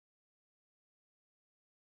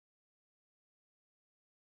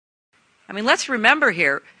I mean, let's remember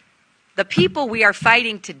here, the people we are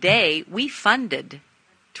fighting today, we funded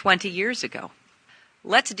 20 years ago.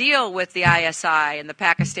 Let's deal with the ISI and the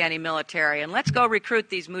Pakistani military, and let's go recruit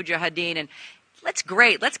these mujahideen, and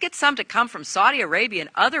let's get some to come from Saudi Arabia and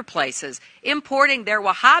other places, importing their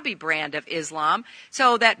Wahhabi brand of Islam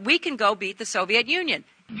so that we can go beat the Soviet Union.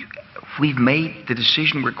 We've made the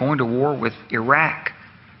decision we're going to war with Iraq.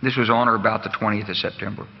 This was on or about the 20th of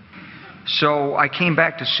September. So I came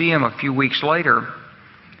back to see him a few weeks later,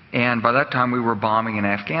 and by that time we were bombing in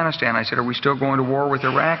Afghanistan. I said, "Are we still going to war with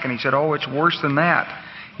Iraq?" And he said, "Oh, it's worse than that."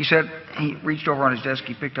 He said, he reached over on his desk,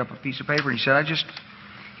 he picked up a piece of paper, and he said,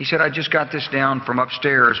 I just got this down from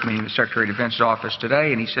upstairs, meaning the Secretary of Defense's office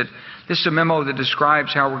today, and he said, "This is a memo that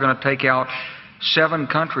describes how we're going to take out 7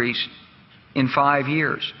 countries in 5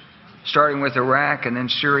 years, starting with Iraq and then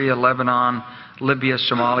Syria, Lebanon, Libya,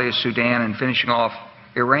 Somalia, Sudan, and finishing off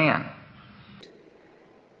Iran."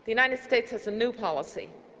 The United States has a new policy,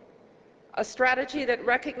 a strategy that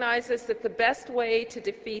recognizes that the best way to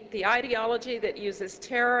defeat the ideology that uses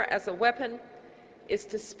terror as a weapon is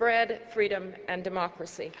to spread freedom and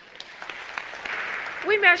democracy.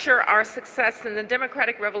 We measure our success in the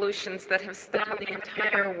democratic revolutions that have stunned the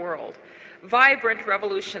entire world, vibrant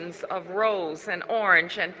revolutions of rose and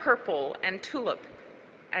orange and purple and tulip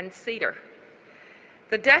and cedar.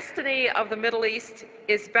 The destiny of the Middle East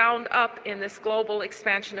is bound up in this global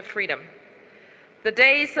expansion of freedom. The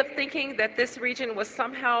days of thinking that this region was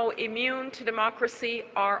somehow immune to democracy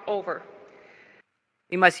are over.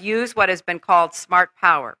 We must use what has been called smart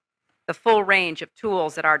power, the full range of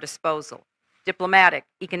tools at our disposal: diplomatic,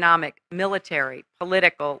 economic, military,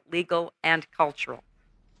 political, legal, and cultural.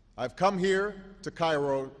 I've come here to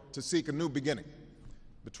Cairo to seek a new beginning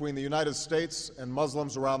between the United States and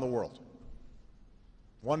Muslims around the world,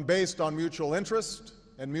 one based on mutual interest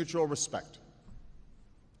and mutual respect,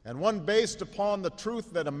 and one based upon the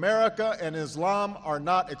truth that America and Islam are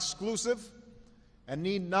not exclusive and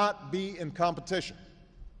need not be in competition.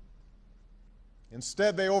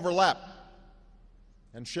 Instead, they overlap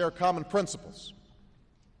and share common principles,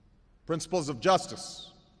 principles of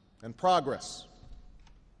justice and progress,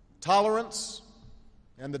 tolerance,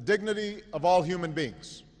 and the dignity of all human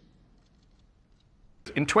beings.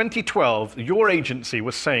 In 2012, your agency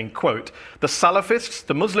was saying, quote, "The Salafists,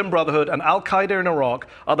 the Muslim Brotherhood, and Al-Qaeda in Iraq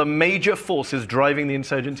are the major forces driving the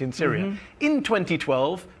insurgency in Syria." Mm-hmm. In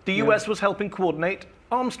 2012, the US was helping coordinate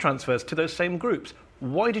arms transfers to those same groups.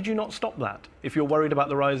 Why did you not stop that if you're worried about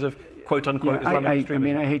the rise of quote-unquote Islamic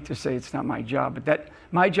extremism? I mean, I hate to say it's not my job, but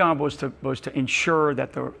my job was to ensure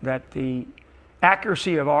that the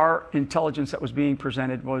accuracy of our intelligence that was being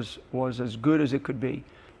presented was as good as it could be.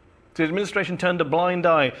 The administration turned a blind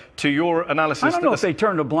eye to your analysis. I don't know if they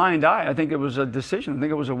turned a blind eye. I think it was a decision. I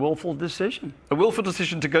think it was a willful decision. A willful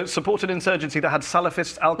decision to go support an insurgency that had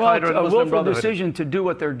Salafists, Al-Qaeda, and the Muslim Brotherhood. A willful decision to do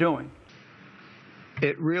what they're doing.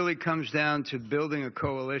 It really comes down to building a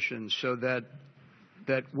coalition so that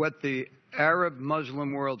what the Arab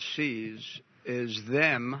Muslim world sees is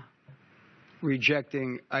them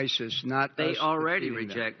rejecting ISIS, not They us already defeating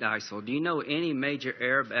them. reject ISIL. Do you know any major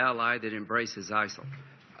Arab ally that embraces ISIL?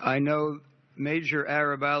 I know major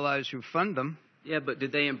Arab allies who fund them. Yeah, but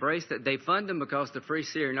did they embrace that? They fund them because the Free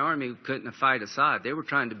Syrian Army couldn't fight Assad. They were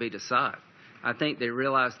trying to beat Assad. I think they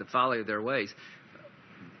realized the folly of their ways.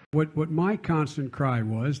 What my constant cry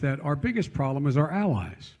was that our biggest problem is our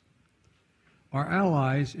allies. Our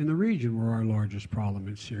allies in the region were our largest problem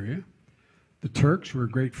in Syria. The Turks were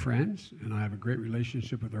great friends, and I have a great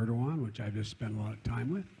relationship with Erdogan, which I've just spent a lot of time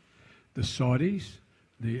with. The Saudis,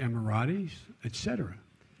 the Emiratis, etc.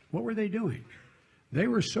 What were they doing? They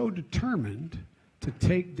were so determined to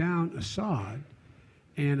take down Assad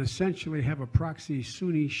and essentially have a proxy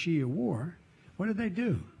Sunni-Shia war. What did they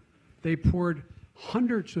do? They poured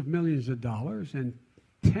hundreds of millions of dollars and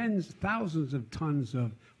thousands of tons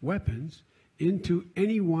of weapons into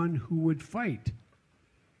anyone who would fight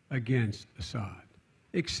against Assad,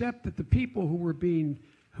 except that the people who were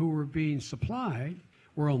being supplied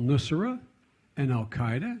were al-Nusra and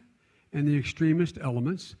Al-Qaeda and the extremist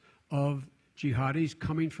elements of jihadis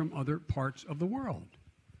coming from other parts of the world.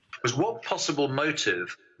 Was what possible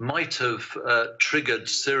motive might have triggered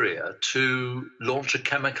Syria to launch a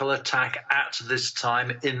chemical attack at this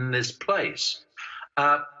time in this place?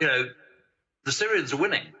 You know, the Syrians are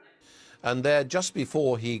winning. And there, just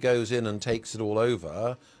before he goes in and takes it all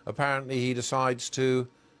over, apparently he decides to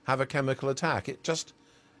have a chemical attack. It just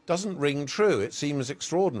doesn't ring true. It seems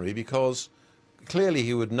extraordinary because clearly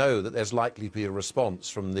he would know that there's likely to be a response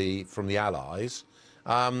from the Allies.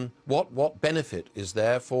 What benefit is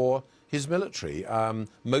there for his military?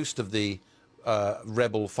 Most of the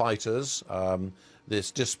rebel fighters.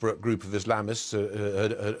 This disparate group of Islamists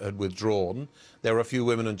had withdrawn. There were a few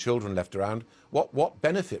women and children left around. What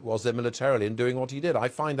benefit was there militarily in doing what he did? I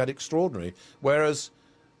find that extraordinary. Whereas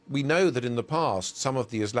we know that in the past some of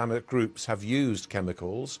the Islamic groups have used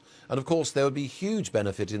chemicals, and of course there would be huge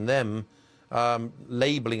benefit in them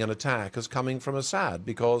labelling an attack as coming from Assad,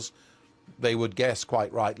 because they would guess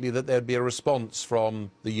quite rightly that there'd be a response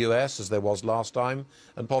from the US, as there was last time,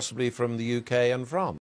 and possibly from the UK and France.